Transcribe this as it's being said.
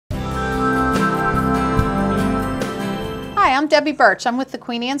I'm Debbie Birch. I'm with the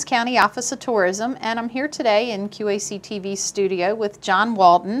Queen Anne's County Office of Tourism, and I'm here today in QAC TV studio with John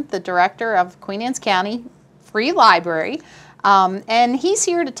Walton, the director of Queen Anne's County Free Library. And he's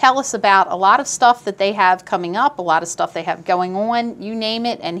here to tell us about a lot of stuff that they have coming up, a lot of stuff they have going on, you name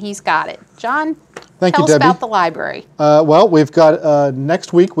it, and he's got it. John, tell us about the library. Well, we've got,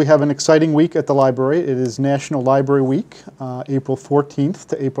 next week we have an exciting week at the library. It is National Library Week, April 14th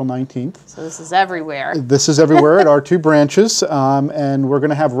to April 19th. So this is everywhere. This is everywhere at our two branches, and we're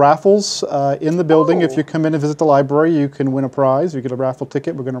going to have raffles in the building. If you come in and visit the library, you can win a prize. You get a raffle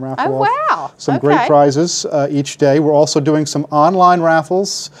ticket. We're going to raffle off some great prizes each day. We're also doing some online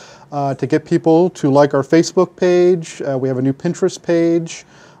raffles to get people to like our Facebook page. We have a new Pinterest page.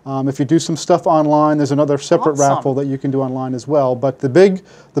 If you do some stuff online, there's another separate raffle that you can do online as well. But the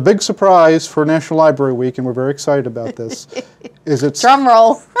big surprise for National Library Week, and we're very excited about this, is it's drum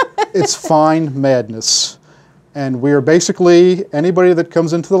roll. It's Fine Madness, and we are basically anybody that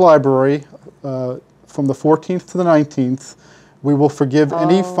comes into the library from the 14th to the 19th. We will forgive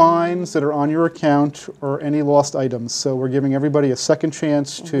any fines that are on your account or any lost items. So we're giving everybody a second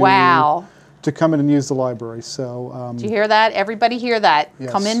chance to come in and use the library. So do you hear that? Everybody hear that? Yes.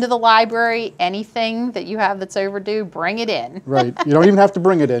 Come into the library. Anything that you have that's overdue, bring it in. Right. You don't even have to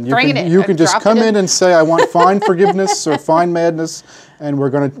bring it in. You can just come in and say, I want fine forgiveness or fine madness, and we're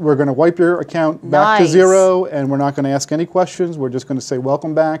gonna wipe your account back to zero, and we're not going to ask any questions. We're just going to say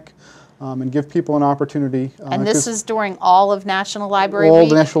welcome back. And give people an opportunity. And this is during all of National Library Week? All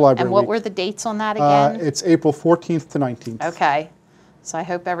the National Library And what Week. were the dates on that again? It's April 14th to 19th. Okay. So I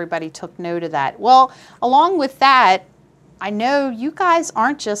hope everybody took note of that. Well, along with that, I know you guys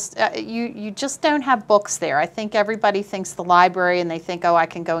aren't just, you just don't have books there. I think everybody thinks the library and they think, oh, I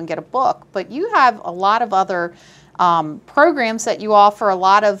can go and get a book. But you have a lot of other programs that you offer, a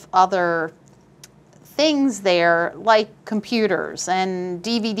lot of other things there, like computers and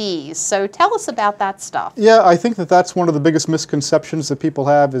DVDs. So tell us about that stuff. Yeah, I think that's one of the biggest misconceptions that people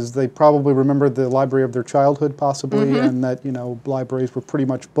have, is they probably remember the library of their childhood possibly, and that, you know, libraries were pretty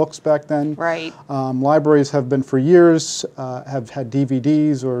much books back then. Right. Libraries have been for years, have had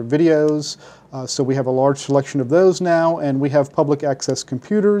DVDs or videos, so we have a large selection of those now, and we have public access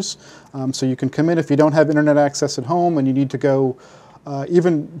computers, so you can come in if you don't have internet access at home and you need to go.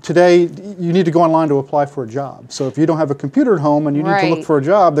 Even today, you need to go online to apply for a job. So if you don't have a computer at home and you need to look for a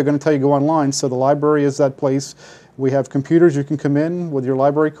job, they're going to tell you go online. So the library is that place. We have computers. You can come in with your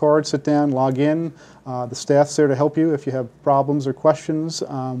library card, sit down, log in. The staff's there to help you if you have problems or questions.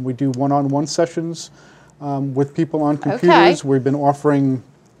 We do one-on-one sessions with people on computers. We've been offering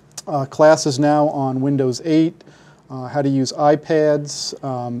classes now on Windows 8. How to use iPads,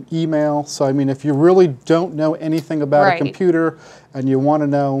 email. So, I mean, if you really don't know anything about a computer and you want to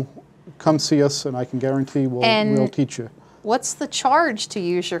know, come see us, and I can guarantee we'll teach you. What's the charge to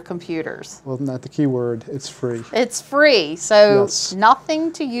use your computers? Well, not the key word. It's free. It's free, so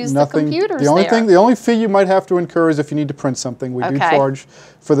nothing to use the computers the only fee you might have to incur is if you need to print something. We do charge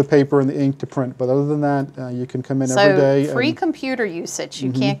for the paper and the ink to print, but other than that, you can come in every day. So free computer usage.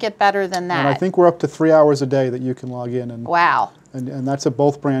 You can't get better than that. And I think we're up to 3 hours a day that you can log in. And, and that's at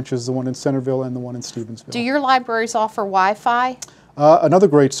both branches, the one in Centerville and the one in Stevensville. Do your libraries offer Wi-Fi? Another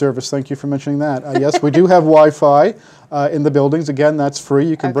great service, thank you for mentioning that. Yes, we do have Wi-Fi in the buildings. Again, that's free.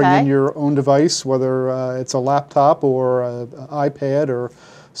 You can bring in your own device, whether it's a laptop or an iPad or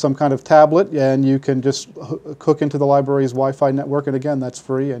some kind of tablet, and you can just hook into the library's Wi-Fi network, and again, that's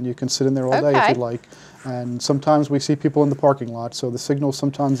free, and you can sit in there all day if you'd like. And sometimes we see people in the parking lot, so the signal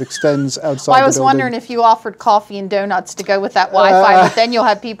sometimes extends outside the building. I was wondering if you offered coffee and donuts to go with that Wi-Fi, but then you'll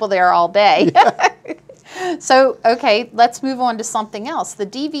have people there all day. So, okay, let's move on to something else. The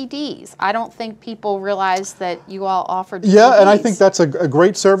DVDs. I don't think people realize that you all offer DVDs. Yeah, and I think that's a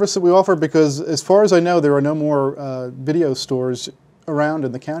great service that we offer, because as far as I know, there are no more video stores around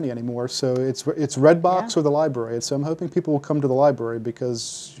in the county anymore. So it's Redbox or the library. So I'm hoping people will come to the library,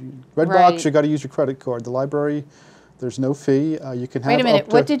 because Redbox, you got to use your credit card. The library, there's no fee. You can have. Wait a minute.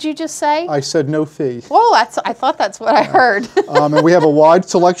 What did you just say? I said no fee. Whoa, I thought that's what I heard. And we have a wide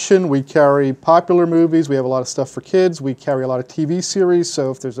selection. We carry popular movies. We have a lot of stuff for kids. We carry a lot of TV series. So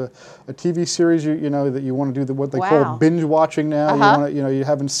if there's a TV series you know that you want to do what they call binge watching now, you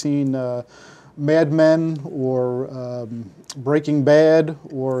haven't seen Mad Men or Breaking Bad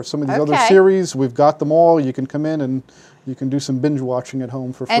or some of these other series, we've got them all. You can come in and you can do some binge watching at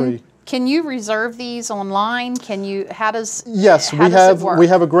home for free. Can you reserve these online? Can you? How does? Yes, we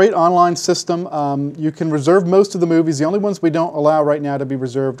have a great online system. You can reserve most of the movies. The only ones we don't allow right now to be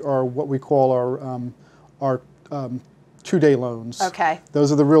reserved are what we call our 2-day loans. Okay.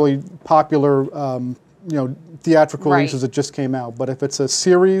 Those are the really popular theatrical Right. releases that just came out. But if it's a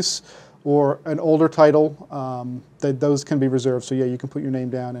series or an older title, those can be reserved. So yeah, you can put your name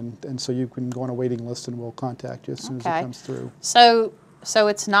down, and so you can go on a waiting list, and we'll contact you as soon as it comes through. So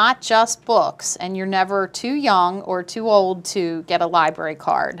it's not just books, and you're never too young or too old to get a library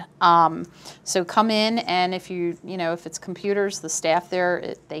card. So come in, and if if it's computers, the staff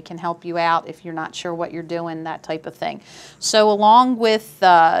there, they can help you out if you're not sure what you're doing, that type of thing. So along with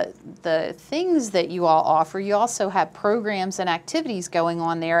the things that you all offer, you also have programs and activities going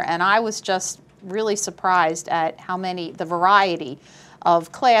on there, and I was just really surprised at the variety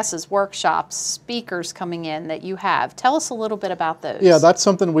of classes, workshops, speakers coming in that you have. Tell us a little bit about those. Yeah, that's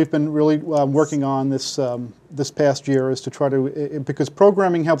something we've been really working on this past year, is to try to, because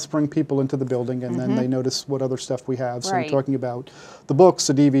programming helps bring people into the building, and then they notice what other stuff we have. So Right. we're talking about the books,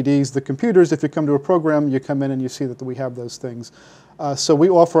 the DVDs, the computers. If you come to a program, you come in and you see that we have those things. So we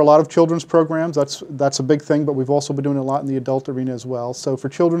offer a lot of children's programs. That's a big thing, but we've also been doing a lot in the adult arena as well. So for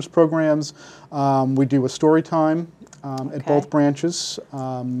children's programs, we do a story time at both branches.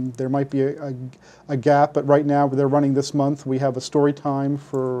 There might be a gap, but right now they're running this month. We have a story time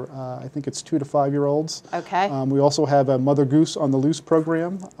for, I think it's 2 to 5 year olds. Okay. We also have a Mother Goose on the Loose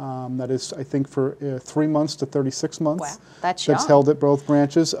program that is, I think, for 3 months to 36 months. Wow, that's young. That's held at both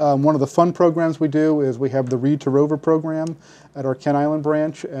branches. One of the fun programs we do is we have the Read to Rover program at our Kent Island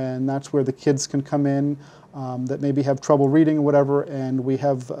branch, and that's where the kids can come in that maybe have trouble reading or whatever, and we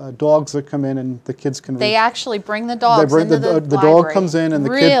have dogs that come in and the kids can read. They actually bring the dogs into the The library. dog comes in and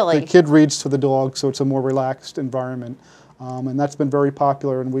the kid reads to the dog, so it's a more relaxed environment. And that's been very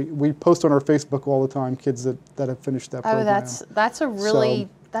popular, and we post on our Facebook all the time kids that have finished that program. Oh, that's a really,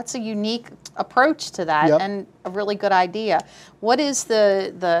 that's a unique approach to that, and a really good idea. What is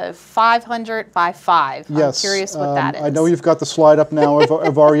the 500 by 5? Yes. I'm curious what that is. I know you've got the slide up now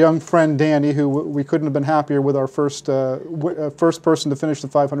of our young friend Danny, who we couldn't have been happier with, our first person to finish the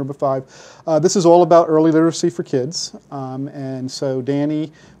 500 by 5. This is all about early literacy for kids, and so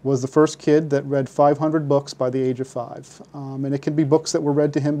Danny was the first kid that read 500 books by the age of 5. And it can be books that were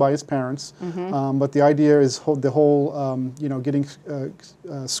read to him by his parents, but the idea is the whole, getting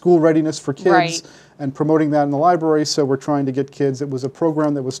school readiness for kids. Right. And promoting that in the library, so we're trying to get kids. It was a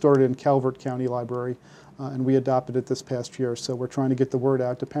program that was started in Calvert County Library, and we adopted it this past year. So we're trying to get the word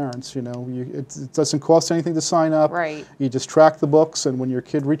out to parents. It doesn't cost anything to sign up. Right. You just track the books, and when your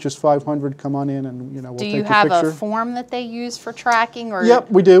kid reaches 500, come on in, and we'll take your picture. Do you have a form that they use for tracking? Or? Yep,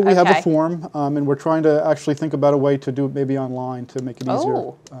 we do. We have a form, and we're trying to actually think about a way to do it maybe online to make it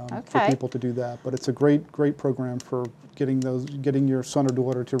easier for people to do that. But it's a great program for getting your son or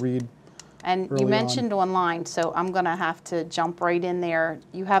daughter to read. And you mentioned online, so I'm going to have to jump right in there.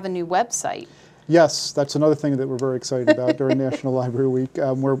 You have a new website. Yes, that's another thing that we're very excited about during National Library Week.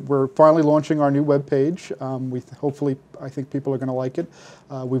 We're finally launching our new webpage. Hopefully, I think people are going to like it.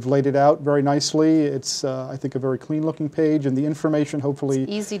 We've laid it out very nicely. It's, I think, a very clean-looking page, and the information hopefully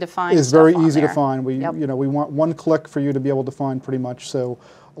it's easy to find. Is very easy to find. We want one click for you to be able to find pretty much. So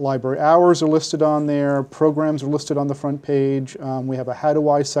library hours are listed on there. Programs are listed on the front page. We have a how do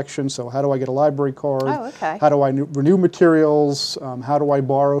I section. So how do I get a library card? Oh, okay. How do I renew materials? How do I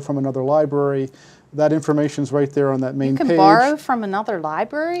borrow from another library? That information's right there on that main page. You can borrow from another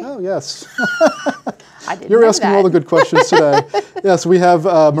library? Oh, yes. I didn't You're know asking that. all the good questions today. Yes, we have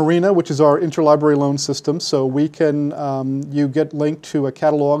Marina, which is our interlibrary loan system. So we can, you get linked to a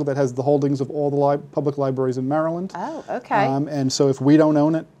catalog that has the holdings of all the public libraries in Maryland. Oh, okay. And so if we don't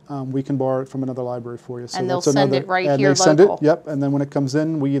own it, we can borrow it from another library for you. So and they'll that's send it right here they send local. it, yep. And then when it comes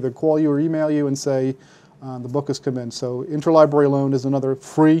in, we either call you or email you and say the book has come in. So interlibrary loan is another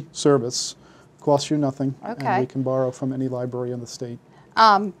free service. Costs you nothing. Okay. And we can borrow from any library in the state.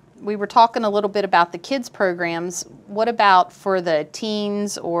 We were talking a little bit about the kids programs. What about for the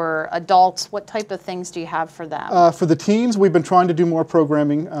teens or adults? What type of things do you have for them? For the teens, we've been trying to do more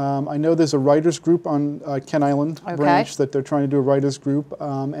programming. I know there's a writers group on Kent Island branch that they're trying to do a writers group.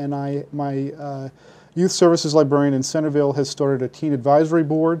 And my youth services librarian in Centerville has started a teen advisory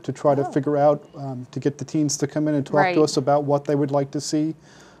board to try to figure out, to get the teens to come in and talk to us about what they would like to see.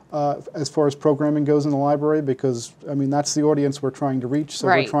 As far as programming goes in the library, because, I mean, that's the audience we're trying to reach, so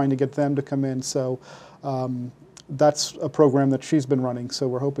we're trying to get them to come in. So that's a program that she's been running, so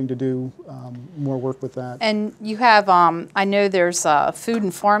we're hoping to do more work with that. And you have, I know there's a food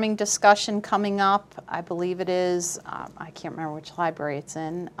and farming discussion coming up, I believe it is. I can't remember which library it's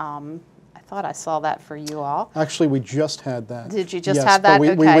in. I thought I saw that for you all. Actually, we just had that. Did you just have that?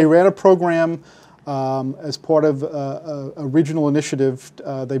 But we ran a program as part of a regional initiative.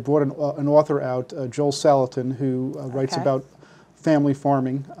 They brought an author out, Joel Salatin, who writes about family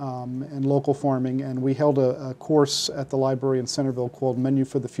farming and local farming, and we held a course at the library in Centerville called Menu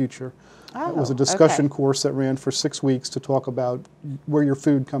for the Future. It was a discussion course that ran for 6 weeks to talk about where your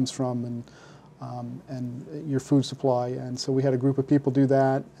food comes from and your food supply. And so we had a group of people do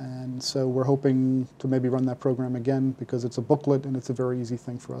that, and so we're hoping to maybe run that program again because it's a booklet and it's a very easy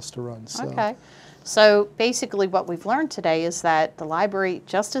thing for us to run. So. Okay. So basically what we've learned today is that the library,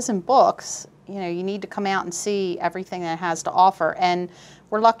 just as in books, you know, you need to come out and see everything that it has to offer. And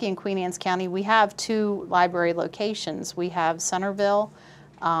we're lucky in Queen Anne's County. We have 2 library locations. We have Centerville,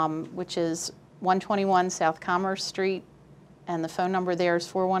 which is 121 South Commerce Street, and the phone number there is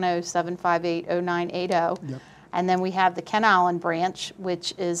 410-758-0980. Yep. And then we have the Kent Island branch,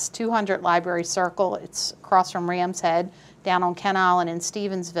 which is 200 Library Circle. It's across from Ram's Head, down on Kent Island in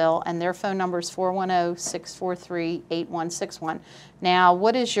Stevensville, and their phone number is 410-643-8161. Now,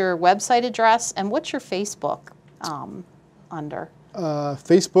 what is your website address, and what's your Facebook under?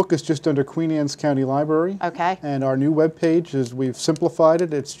 Facebook is just under Queen Anne's County Library. Okay. And our new webpage is, we've simplified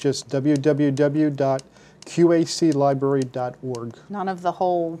it, it's just www.qaclibrary.org. None of the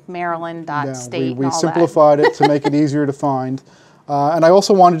whole Maryland state we and all simplified it to make it easier to find. And I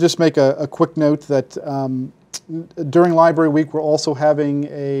also want to just make a quick note that during Library Week, we're also having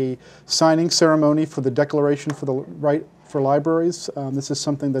a signing ceremony for the Declaration for the Right for Libraries. This is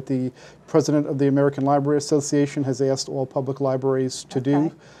something that the president of the American Library Association has asked all public libraries to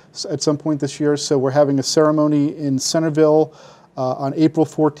do at some point this year. So we're having a ceremony in Centerville on April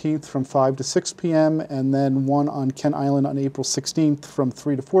 14th from 5 to 6 p.m. and then one on Kent Island on April 16th from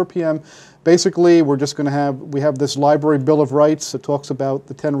 3 to 4 p.m. Basically, we're just going to we have this Library Bill of Rights that talks about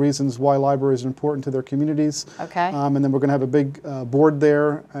the 10 reasons why libraries are important to their communities. Okay. And then we're going to have a big board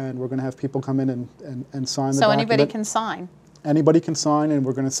there, and we're going to have people come in and sign the document. So anybody can sign? Anybody can sign, and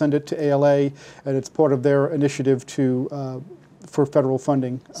we're going to send it to ALA, and it's part of their initiative to for federal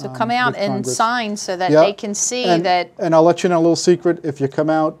funding. So come out and Congress. Sign so that they can see that. And I'll let you know a little secret. If you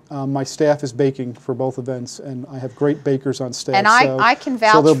come out, my staff is baking for both events, and I have great bakers on staff. And I can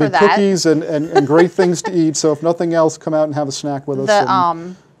vouch for that. So for there'll be cookies and great things to eat. So if nothing else, come out and have a snack with us.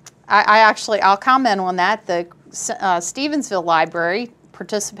 I'll comment on that. The Stevensville Library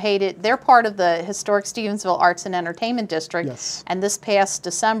participated. They're part of the historic Stevensville Arts and Entertainment District. Yes. And this past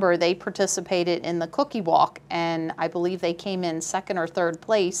December, they participated in the Cookie Walk, and I believe they came in 2nd or 3rd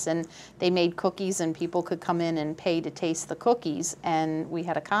place, and they made cookies, and people could come in and pay to taste the cookies, and we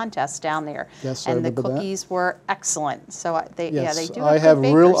had a contest down there. Yes, and I the remember cookies were excellent. So they do I have have good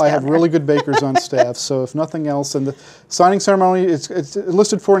bakers I have down there. really good bakers on staff. So if nothing else, and the signing ceremony it's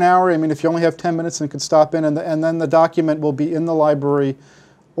listed for an hour. I mean, if you only have 10 minutes and could stop in, and then the document will be in the library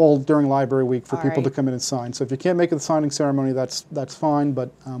all during Library Week for people to come in and sign. So if you can't make it the signing ceremony, that's fine.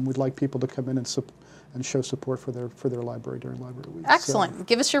 But we'd like people to come in and show support for their library during Library Week. Excellent. So,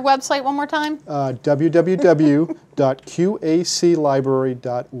 give us your website one more time.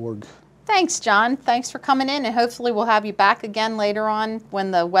 www.qaclibrary.org. Thanks, John. Thanks for coming in, and hopefully we'll have you back again later on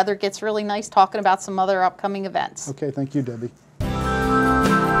when the weather gets really nice, talking about some other upcoming events. Okay, thank you, Debbie.